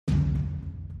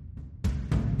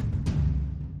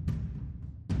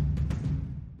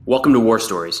Welcome to War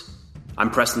Stories.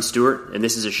 I'm Preston Stewart, and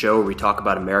this is a show where we talk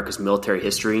about America's military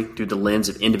history through the lens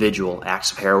of individual acts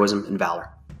of heroism and valor.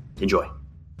 Enjoy.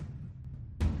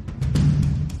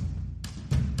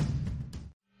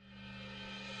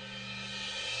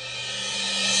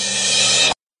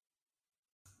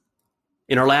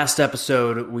 In our last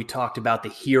episode, we talked about the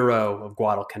hero of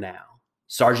Guadalcanal,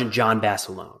 Sergeant John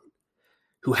Basilone,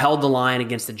 who held the line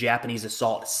against the Japanese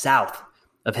assault south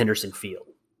of Henderson Field.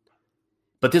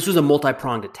 But this was a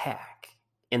multi-pronged attack,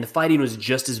 and the fighting was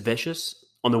just as vicious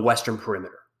on the western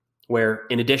perimeter, where,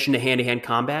 in addition to hand-to-hand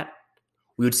combat,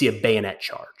 we would see a bayonet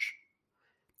charge.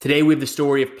 Today, we have the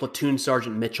story of Platoon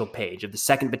Sergeant Mitchell Page of the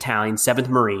 2nd Battalion, 7th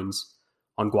Marines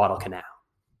on Guadalcanal.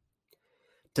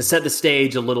 To set the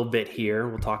stage a little bit here,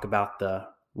 we'll talk about the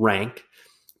rank.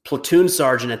 Platoon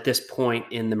Sergeant at this point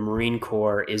in the Marine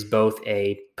Corps is both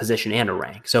a position and a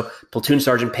rank. So Platoon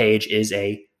Sergeant Page is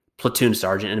a platoon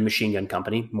sergeant in a machine gun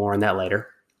company. More on that later.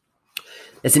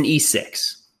 It's an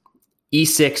E6.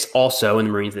 E6 also in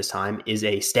the Marines this time is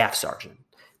a staff sergeant.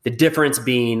 The difference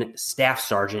being staff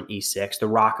sergeant E6, the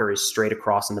rocker is straight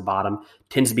across in the bottom,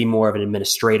 tends to be more of an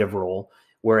administrative role,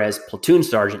 whereas platoon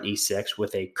sergeant E6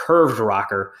 with a curved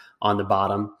rocker on the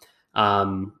bottom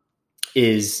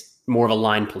is more of a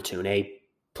line platoon, a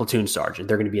platoon sergeant.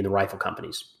 They're going to be in the rifle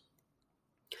companies.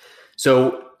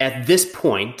 So at this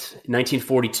point,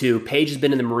 1942, Page has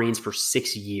been in the Marines for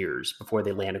 6 years before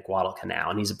they land at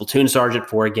Guadalcanal. And he's a platoon sergeant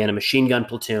for, again, a machine gun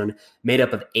platoon made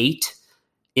up of 8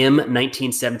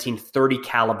 M1917 30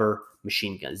 caliber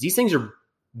machine guns. These things are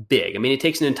big. I mean, it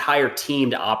takes an entire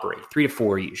team to operate, 3 to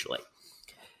 4 usually.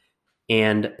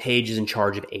 And Page is in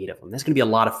charge of 8 of them. That's going to be a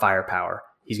lot of firepower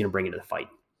he's going to bring into the fight.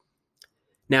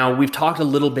 Now, we've talked a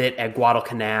little bit at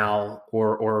Guadalcanal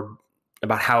or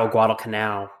about how at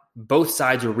Guadalcanal both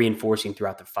sides were reinforcing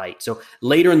throughout the fight. So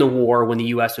later in the war, when the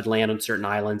U.S. would land on certain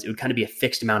islands, it would kind of be a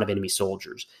fixed amount of enemy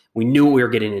soldiers. We knew what we were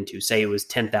getting into. Say it was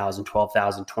 10,000,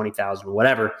 12,000, 20,000,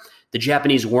 whatever. The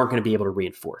Japanese weren't going to be able to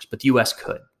reinforce, but the U.S.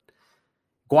 could.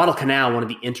 Guadalcanal, one of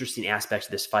the interesting aspects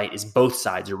of this fight is both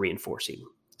sides are reinforcing.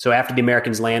 So after the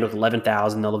Americans land with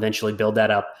 11,000, they'll eventually build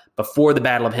that up before the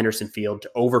Battle of Henderson Field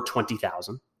to over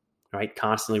 20,000, right?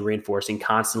 Constantly reinforcing,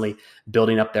 constantly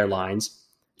building up their lines.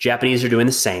 Japanese are doing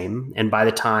the same, and by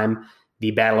the time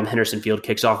the Battle of Henderson Field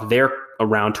kicks off, they're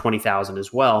around 20,000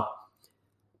 as well.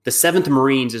 The 7th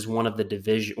Marines is one of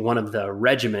the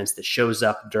regiments that shows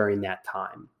up during that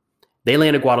time. They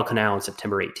land at Guadalcanal on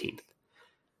September 18th.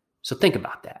 So think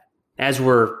about that. As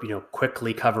we're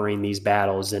quickly covering these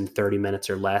battles in 30 minutes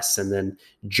or less, and then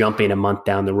jumping a month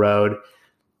down the road,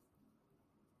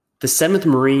 the 7th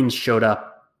Marines showed up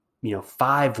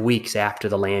 5 weeks after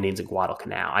the landings at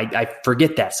Guadalcanal. I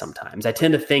forget that sometimes. I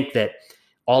tend to think that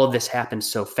all of this happened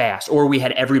so fast, or we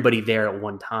had everybody there at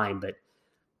one time, but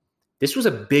this was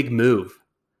a big move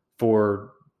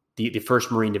for the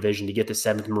 1st Marine Division to get the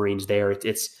 7th Marines there.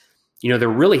 It's they're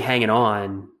really hanging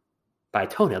on by a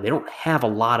toenail. They don't have a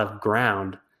lot of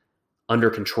ground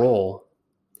under control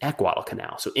at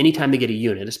Guadalcanal. So anytime they get a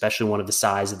unit, especially one of the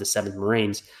size of the 7th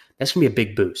Marines, that's going to be a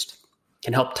big boost.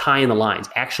 Can help tie in the lines,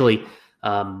 actually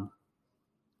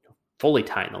fully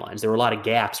tie in the lines. There were a lot of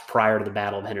gaps prior to the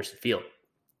Battle of Henderson Field.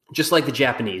 Just like the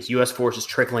Japanese, U.S. forces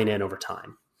trickling in over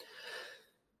time.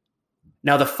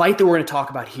 Now, the fight that we're going to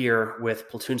talk about here with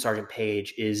Platoon Sergeant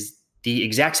Page is the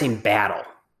exact same battle,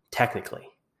 technically,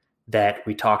 that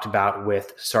we talked about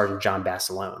with Sergeant John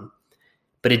Basilone.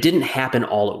 But it didn't happen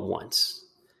all at once.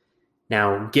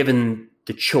 Now, given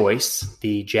the choice,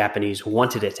 the Japanese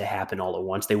wanted it to happen all at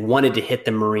once. They wanted to hit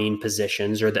the Marine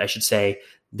positions, or I should say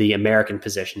the American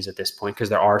positions at this point, because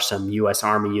there are some U.S.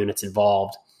 Army units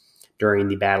involved during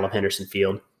the Battle of Henderson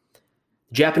Field.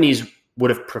 The Japanese would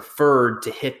have preferred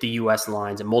to hit the U.S.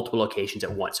 lines at multiple locations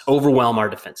at once, overwhelm our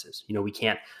defenses. We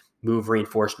can't move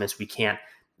reinforcements. We can't,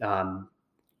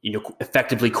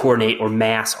 effectively coordinate or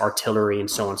mass artillery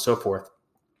and so on and so forth.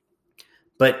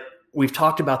 But we've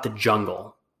talked about the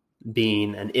jungle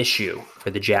being an issue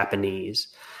for the Japanese.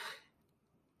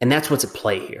 And that's what's at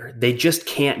play here. They just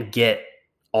can't get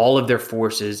all of their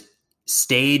forces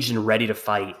staged and ready to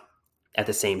fight at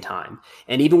the same time.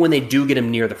 And even when they do get them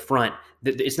near the front,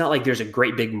 it's not like there's a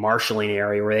great big marshalling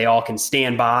area where they all can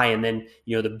stand by and then,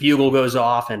 the bugle goes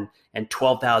off and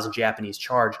 12,000 Japanese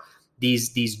charge.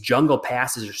 These jungle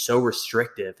passes are so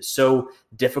restrictive, so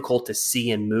difficult to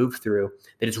see and move through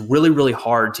that it's really, really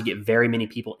hard to get very many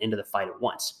people into the fight at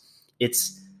once.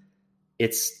 It's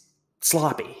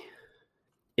sloppy.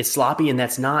 It's sloppy, and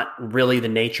that's not really the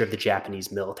nature of the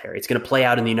Japanese military. It's going to play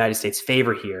out in the United States'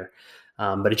 favor here,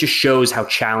 but it just shows how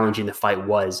challenging the fight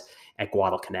was at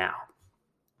Guadalcanal.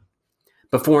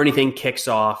 before anything kicks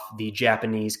off, the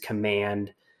Japanese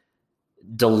command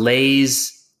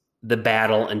delays the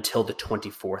battle until the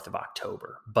 24th of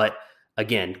October. But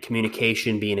again,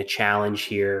 communication being a challenge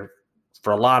here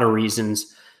for a lot of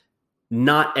reasons,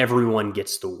 not everyone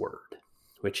gets the word,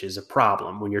 which is a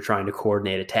problem when you're trying to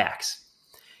coordinate attacks.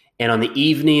 And on the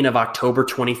evening of October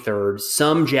 23rd,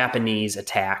 some Japanese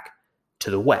attack to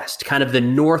the west, kind of the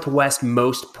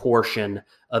northwestmost portion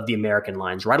of the American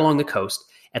lines, right along the coast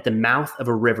at the mouth of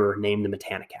a river named the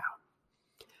Matanikau.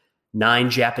 9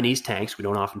 Japanese tanks. We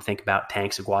don't often think about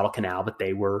tanks at Guadalcanal, but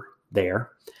they were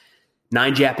there.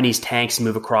 9 Japanese tanks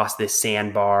move across this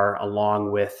sandbar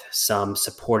along with some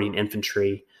supporting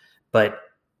infantry. But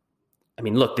I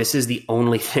mean, look, this is the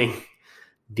only thing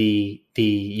the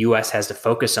U.S. has to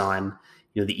focus on,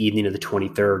 the evening of the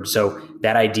 23rd. So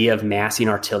that idea of massing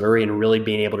artillery and really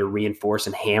being able to reinforce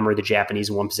and hammer the Japanese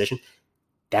in one position,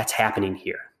 that's happening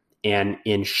here. And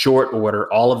in short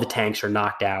order, all of the tanks are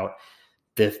knocked out.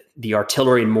 The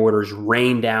artillery and mortars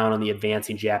rain down on the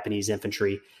advancing Japanese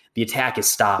infantry. The attack is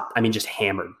stopped. Just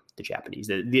hammered the Japanese.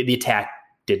 The attack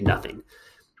did nothing.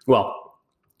 Well,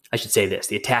 I should say this.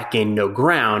 The attack gained no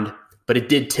ground, but it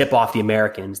did tip off the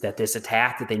Americans that this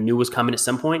attack that they knew was coming at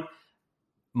some point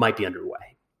might be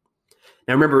underway.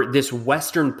 Now, remember, this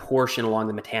western portion along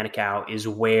the Matanikau is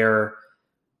where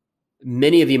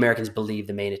many of the Americans believe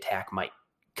the main attack might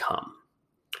come.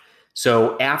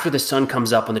 So after the sun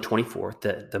comes up on the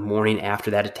 24th, the morning after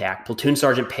that attack, Platoon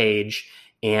Sergeant Page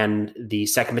and the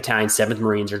 2nd Battalion, 7th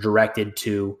Marines are directed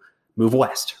to move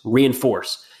west,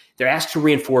 reinforce. They're asked to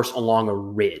reinforce along a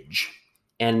ridge.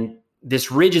 And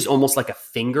this ridge is almost like a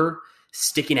finger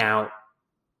sticking out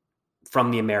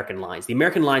from the American lines. The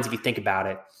American lines, if you think about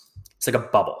it, it's like a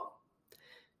bubble.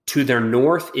 To their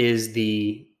north is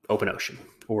the open ocean,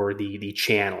 or the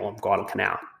channel of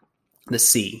Guadalcanal, the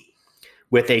sea,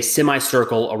 with a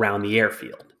semicircle around the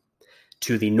airfield.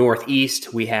 To the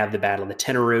northeast, we have the Battle of the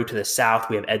Tinaroo. To the south,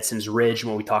 we have Edson's Ridge,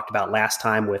 what we talked about last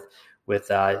time with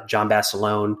John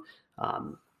Basilone.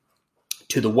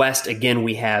 To the west, again,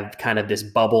 we have kind of this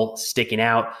bubble sticking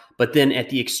out. But then at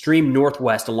the extreme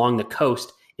northwest along the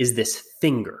coast is this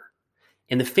finger.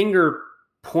 And the finger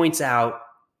points out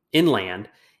inland.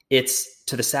 It's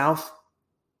to the south,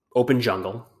 open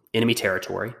jungle, enemy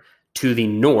territory. To the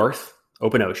north,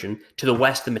 open ocean. To the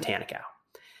west, the Matanikau.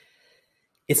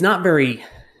 It's not very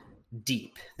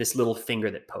deep, this little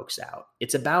finger that pokes out.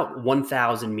 It's about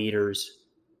 1,000 meters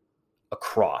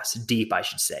across, deep, I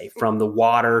should say, from the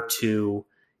water to,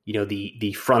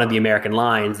 the front of the American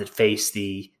lines that face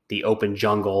the open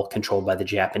jungle controlled by the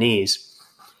Japanese.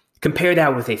 Compare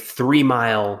that with a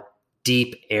 3-mile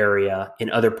deep area in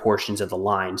other portions of the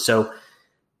line. So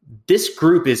this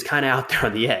group is kind of out there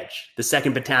on the edge, the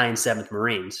 2nd Battalion, 7th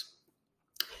Marines.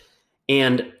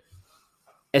 And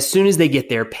as soon as they get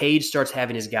there, Page starts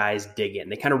having his guys dig in.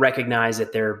 They kind of recognize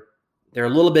that they're a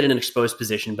little bit in an exposed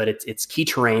position, but it's key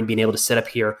terrain, being able to sit up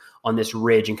here on this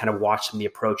ridge and kind of watch some of the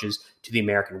approaches to the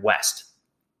American West.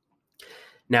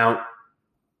 Now,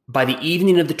 by the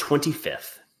evening of the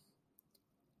 25th,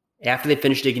 after they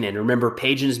finished digging in, remember,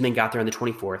 Page and his men got there on the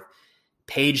 24th,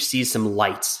 Page sees some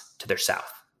lights to their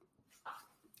south.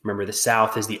 Remember, the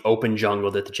south is the open jungle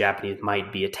that the Japanese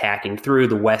might be attacking through.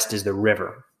 The west is the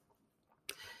river.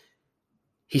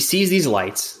 He sees these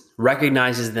lights,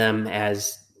 recognizes them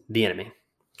as the enemy.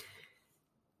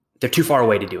 They're too far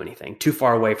away to do anything, too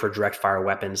far away for direct fire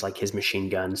weapons like his machine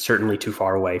guns, certainly too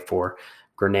far away for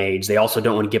grenades. They also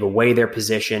don't want to give away their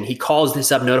position. He calls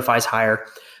this up, notifies higher,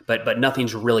 but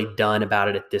nothing's really done about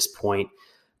it at this point.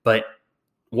 But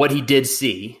what he did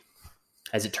see,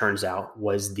 as it turns out,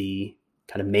 was the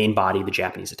kind of main body of the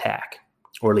Japanese attack,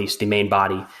 or at least the main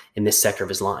body in this sector of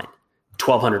his line,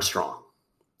 1,200 strong.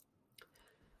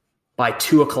 By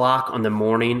 2 o'clock on the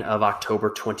morning of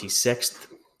October 26th,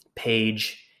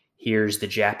 Page hears the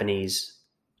Japanese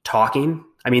talking.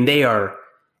 They are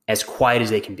as quiet as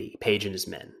they can be, Page and his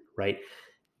men, right?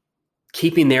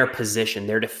 Keeping their position,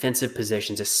 their defensive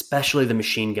positions, especially the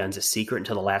machine guns, a secret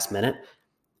until the last minute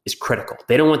is critical.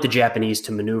 They don't want the Japanese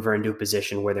to maneuver into a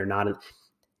position where they're not,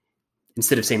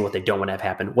 instead of saying what they don't want to have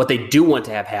happen, what they do want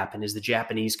to have happen is the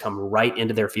Japanese come right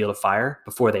into their field of fire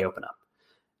before they open up.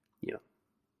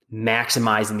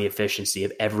 Maximizing the efficiency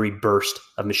of every burst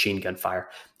of machine gun fire.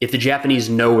 If the Japanese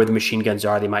know where the machine guns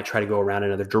are, they might try to go around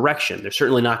another direction. They're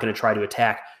certainly not going to try to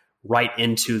attack right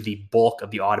into the bulk of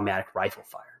the automatic rifle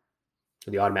fire,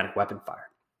 or the automatic weapon fire.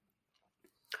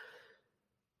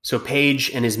 So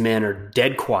Page and his men are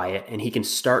dead quiet, and he can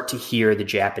start to hear the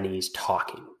Japanese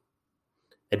talking,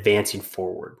 advancing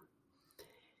forward.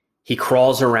 He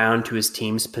crawls around to his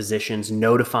team's positions,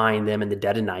 notifying them in the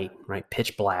dead of night, right?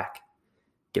 Pitch black.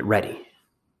 Get ready.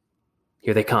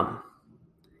 Here they come.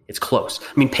 It's close.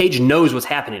 I mean, Page knows what's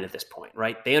happening at this point,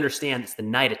 right? They understand it's the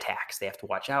night attacks they have to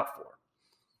watch out for.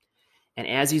 And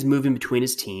as he's moving between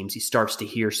his teams, he starts to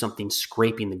hear something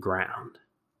scraping the ground.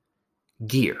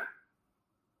 Gear.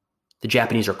 The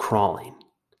Japanese are crawling.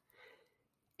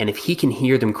 And if he can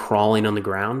hear them crawling on the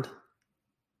ground,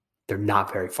 they're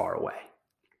not very far away.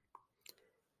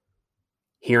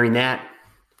 Hearing that,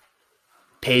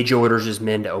 Page orders his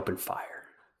men to open fire.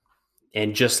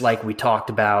 And just like we talked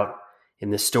about in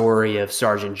the story of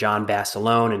Sergeant John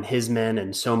Basilone and his men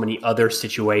and so many other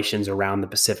situations around the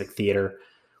Pacific Theater,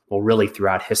 well, really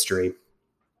throughout history,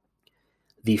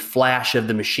 the flash of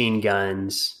the machine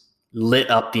guns lit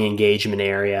up the engagement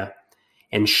area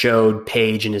and showed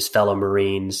Page and his fellow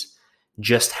Marines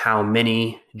just how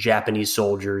many Japanese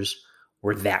soldiers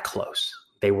were that close.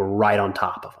 They were right on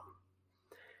top of them.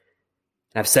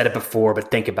 And I've said it before,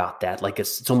 but think about that. Like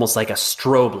it's almost like a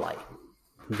strobe light.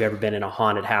 If you've ever been in a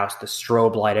haunted house, the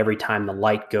strobe light, every time the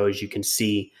light goes, you can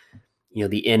see,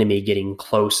 the enemy getting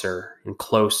closer and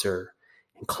closer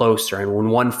and closer. And when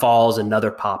one falls,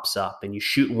 another pops up, and you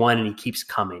shoot one and he keeps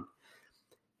coming.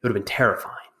 It would have been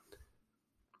terrifying.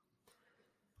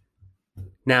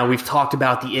 Now, we've talked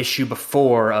about the issue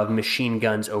before of machine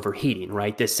guns overheating,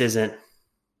 right? This isn't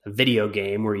a video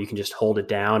game where you can just hold it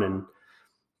down and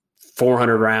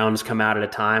 400 rounds come out at a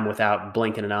time without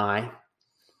blinking an eye.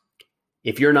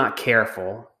 If you're not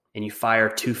careful and you fire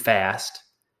too fast,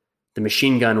 the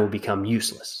machine gun will become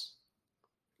useless.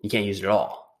 You can't use it at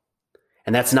all.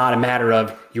 And that's not a matter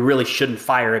of you really shouldn't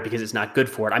fire it because it's not good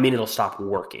for it. I mean, it'll stop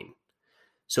working.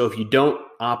 So if you don't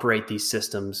operate these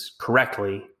systems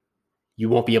correctly, you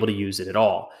won't be able to use it at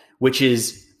all, which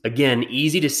is, again,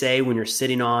 easy to say when you're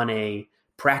sitting on a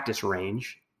practice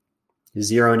range,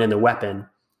 zeroing in the weapon.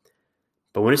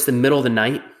 But when it's the middle of the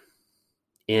night,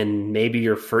 in maybe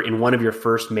in one of your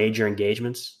first major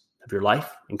engagements of your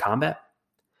life in combat,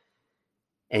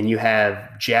 and you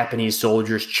have Japanese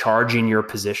soldiers charging your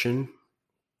position,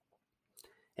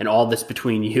 and all that's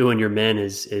between you and your men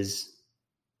is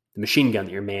the machine gun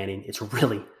that you're manning, it's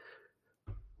really,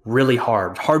 really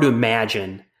hard to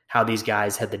imagine how these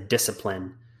guys had the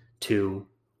discipline to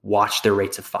watch their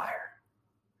rates of fire,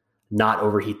 not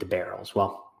overheat the barrels.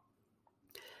 Well,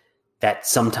 that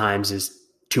sometimes is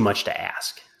too much to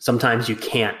ask. Sometimes you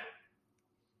can't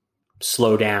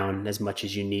slow down as much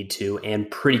as you need to, and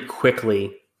pretty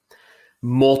quickly,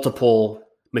 multiple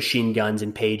machine guns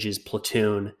in Page's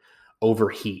platoon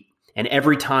overheat. And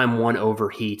every time one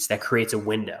overheats, that creates a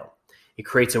window. It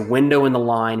creates a window in the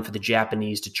line for the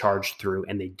Japanese to charge through,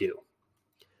 and they do.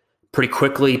 Pretty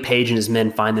quickly, Page and his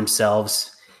men find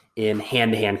themselves in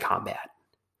hand-to-hand combat.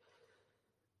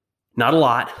 Not a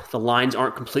lot. The lines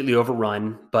aren't completely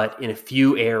overrun, but in a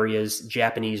few areas,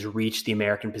 Japanese reach the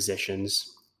American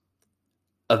positions.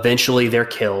 Eventually, they're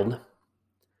killed,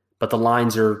 but the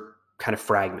lines are kind of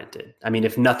fragmented. I mean,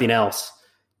 if nothing else,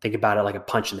 think about it like a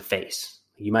punch in the face.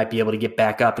 You might be able to get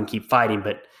back up and keep fighting,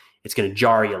 but it's going to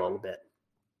jar you a little bit.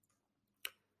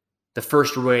 The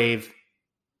first wave,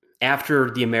 after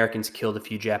the Americans killed a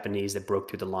few Japanese that broke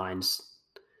through the lines,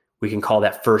 we can call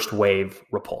that first wave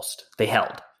repulsed. They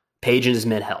held. Page and his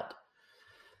men held.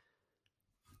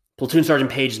 Platoon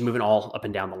Sergeant Page is moving all up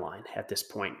and down the line at this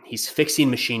point. He's fixing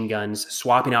machine guns,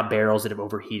 swapping out barrels that have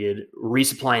overheated,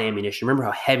 resupplying ammunition. Remember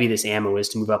how heavy this ammo is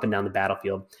to move up and down the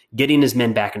battlefield, getting his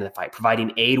men back into the fight,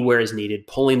 providing aid where is needed,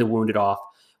 pulling the wounded off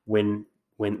when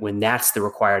that's the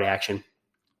required action.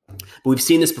 But we've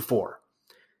seen this before.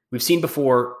 We've seen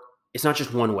before, it's not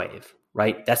just one wave,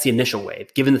 right? That's the initial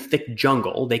wave. Given the thick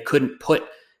jungle, they couldn't put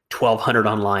 1,200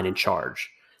 on line and charge.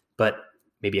 But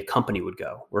maybe a company would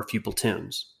go, or a few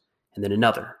platoons, and then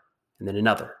another, and then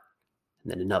another,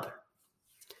 and then another.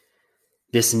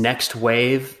 This next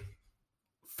wave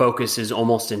focuses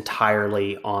almost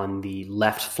entirely on the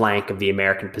left flank of the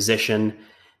American position,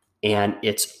 and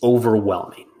it's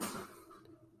overwhelming.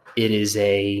 It is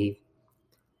a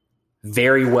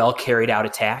very well carried out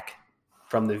attack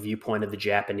from the viewpoint of the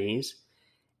Japanese,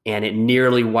 and it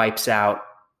nearly wipes out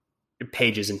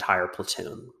Page's entire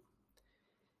platoon.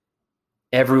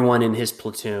 Everyone in his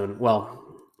platoon, well,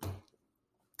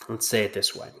 let's say it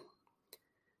this way.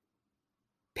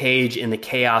 Page, in the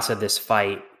chaos of this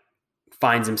fight,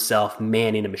 finds himself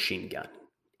manning a machine gun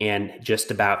and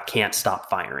just about can't stop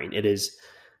firing. It is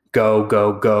go,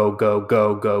 go, go, go,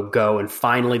 go, go, go. And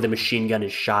finally, the machine gun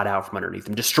is shot out from underneath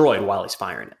him, destroyed while he's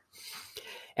firing it.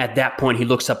 At that point, he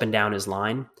looks up and down his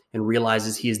line and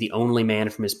realizes he is the only man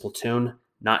from his platoon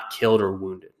not killed or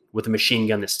wounded, with a machine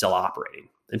gun that's still operating.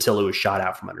 until it was shot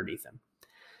out from underneath him.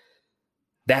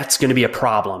 That's going to be a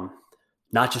problem,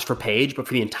 not just for Page, but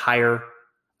for the entire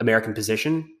American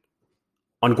position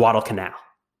on Guadalcanal,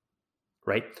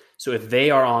 right? So if they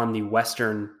are on the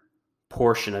western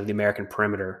portion of the American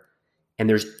perimeter and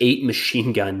there's 8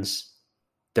 machine guns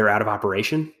that are out of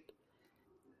operation,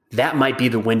 that might be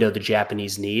the window the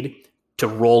Japanese need to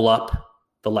roll up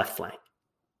the left flank.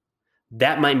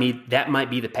 That might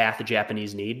be the path the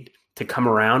Japanese need to come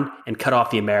around and cut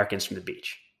off the Americans from the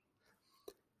beach.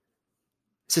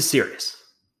 This is serious.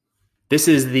 This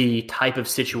is the type of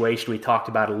situation we talked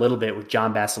about a little bit with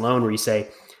John Basilone, where you say,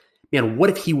 man, what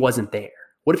if he wasn't there?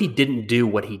 What if he didn't do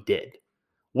what he did?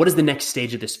 What does the next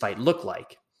stage of this fight look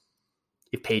like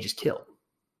if Page is killed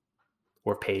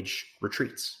or if Page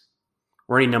retreats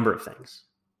or any number of things?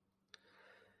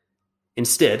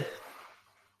 Instead,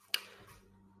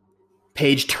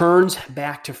 Page turns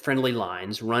back to friendly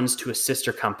lines, runs to a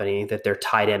sister company that they're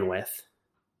tied in with,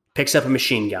 picks up a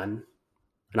machine gun,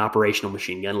 an operational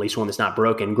machine gun, at least one that's not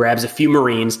broken, grabs a few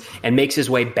Marines, and makes his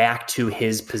way back to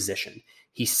his position.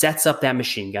 He sets up that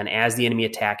machine gun as the enemy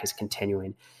attack is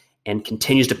continuing and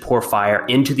continues to pour fire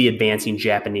into the advancing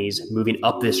Japanese, moving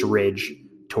up this ridge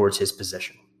towards his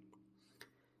position.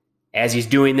 As he's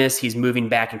doing this, he's moving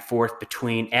back and forth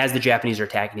as the Japanese are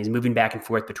attacking, he's moving back and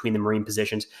forth between the Marine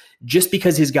positions. Just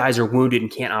because his guys are wounded and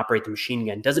can't operate the machine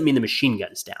gun doesn't mean the machine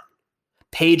gun is down.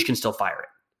 Page can still fire it.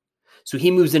 So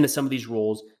he moves into some of these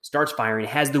roles, starts firing,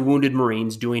 has the wounded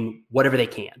Marines doing whatever they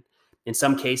can. In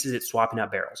some cases, it's swapping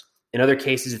out barrels. In other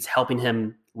cases, it's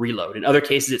helping reload. In other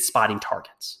cases, it's spotting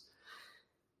targets.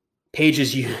 Page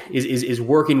is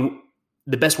working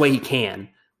the best way he can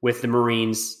with the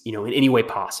Marines, in any way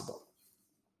possible.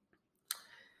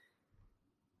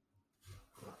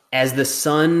 As the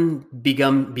sun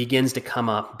begins to come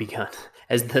up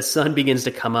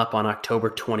on October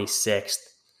 26th,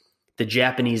 the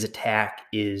Japanese attack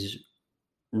is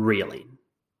reeling.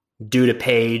 Due to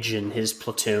Page and his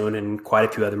platoon and quite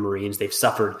a few other Marines, they've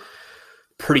suffered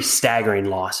pretty staggering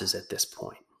losses at this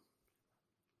point.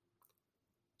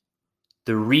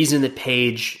 The reason that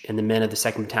Page and the men of the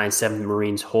 2nd Battalion, 7th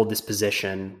Marines hold this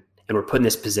position and were put in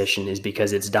this position is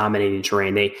because it's dominating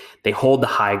terrain. They hold the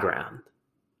high ground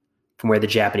from where the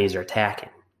Japanese are attacking.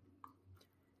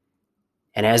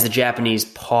 And as the Japanese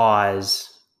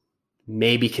pause,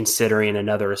 maybe considering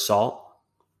another assault,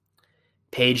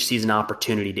 Page sees an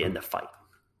opportunity to end the fight.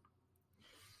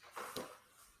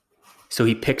 So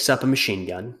he picks up a machine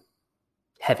gun,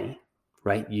 heavy,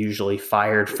 right? Usually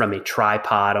fired from a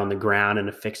tripod on the ground in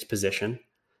a fixed position.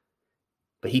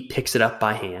 But he picks it up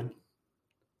by hand,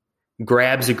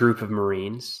 grabs a group of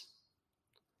Marines,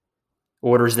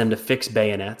 orders them to fix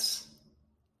bayonets,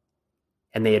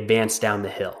 and they advance down the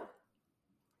hill.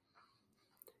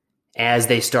 As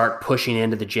they start pushing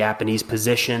into the Japanese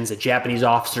positions, a Japanese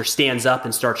officer stands up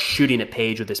and starts shooting at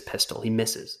Page with his pistol. He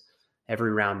misses.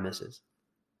 Every round misses.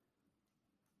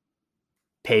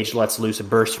 Page lets loose a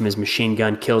burst from his machine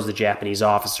gun, kills the Japanese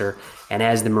officer, and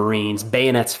as the Marines,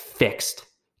 bayonets fixed,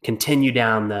 continue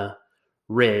down the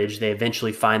ridge, they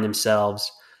eventually find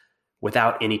themselves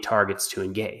without any targets to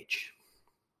engage.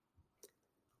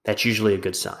 That's usually a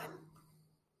good sign.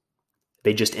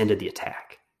 They just ended the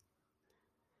attack.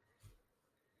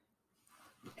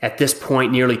 At this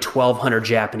point, nearly 1,200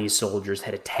 Japanese soldiers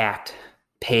had attacked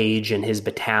Page and his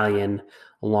battalion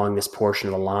along this portion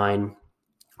of the line,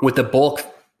 with the bulk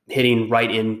hitting right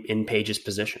in Page's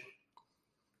position.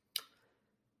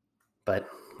 But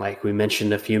like we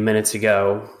mentioned a few minutes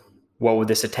ago, what would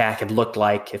this attack have looked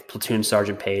like if Platoon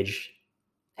Sergeant Page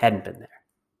hadn't been there?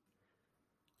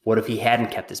 What if he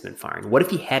hadn't kept his men firing? What if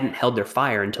he hadn't held their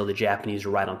fire until the Japanese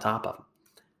were right on top of him?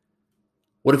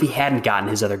 What if he hadn't gotten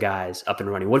his other guys up and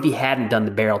running? What if he hadn't done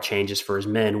the barrel changes for his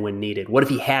men when needed? What if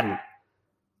he hadn't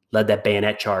led that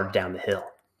bayonet charge down the hill?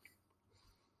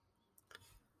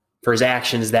 For his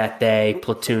actions that day,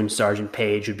 Platoon Sergeant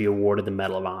Page would be awarded the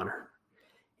Medal of Honor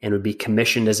and would be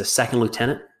commissioned as a 2nd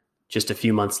lieutenant just a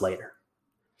few months later.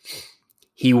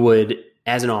 He would,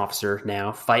 as an officer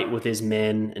now, fight with his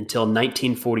men until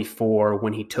 1944,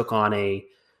 when he took on a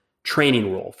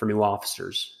training role for new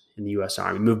officers in the U.S.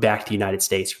 Army, moved back to the United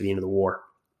States for the end of the war.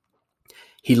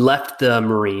 He left the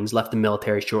Marines, left the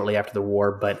military shortly after the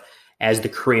war, but as the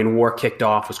Korean War kicked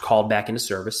off, was called back into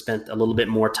service, spent a little bit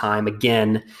more time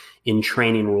again in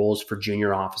training roles for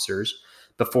junior officers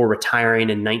before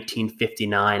retiring in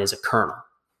 1959 as a colonel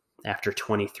after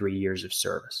 23 years of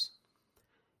service.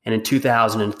 And in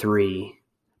 2003,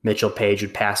 Mitchell Page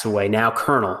would pass away. Now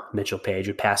Colonel Mitchell Page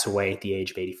would pass away at the age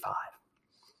of 85.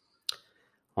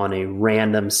 On a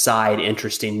random side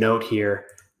interesting note here,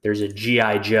 there's a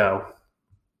G.I. Joe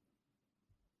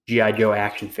G.I. Joe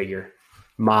action figure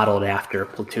modeled after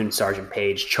Platoon Sergeant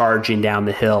Page charging down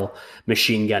the hill,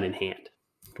 machine gun in hand.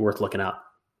 Worth looking up.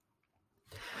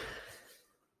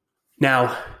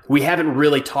 Now, we haven't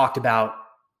really talked about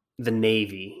the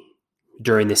Navy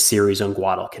during this series on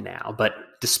Guadalcanal, but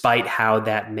despite how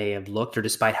that may have looked, or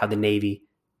despite how the Navy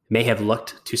may have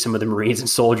looked to some of the Marines and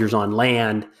soldiers on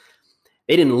land,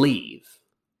 they didn't leave.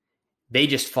 They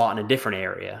just fought in a different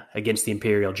area against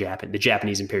the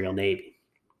Japanese Imperial Navy.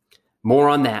 More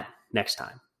on that next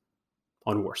time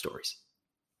on War Stories.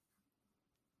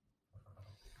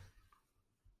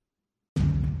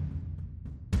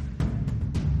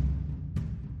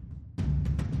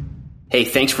 Hey,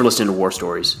 thanks for listening to War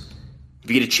Stories. If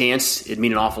you get a chance, it'd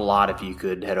mean an awful lot if you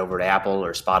could head over to Apple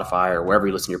or Spotify or wherever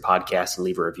you listen to your podcast and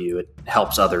leave a review. It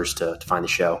helps others to find the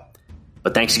show.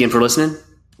 But thanks again for listening.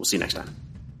 We'll see you next time.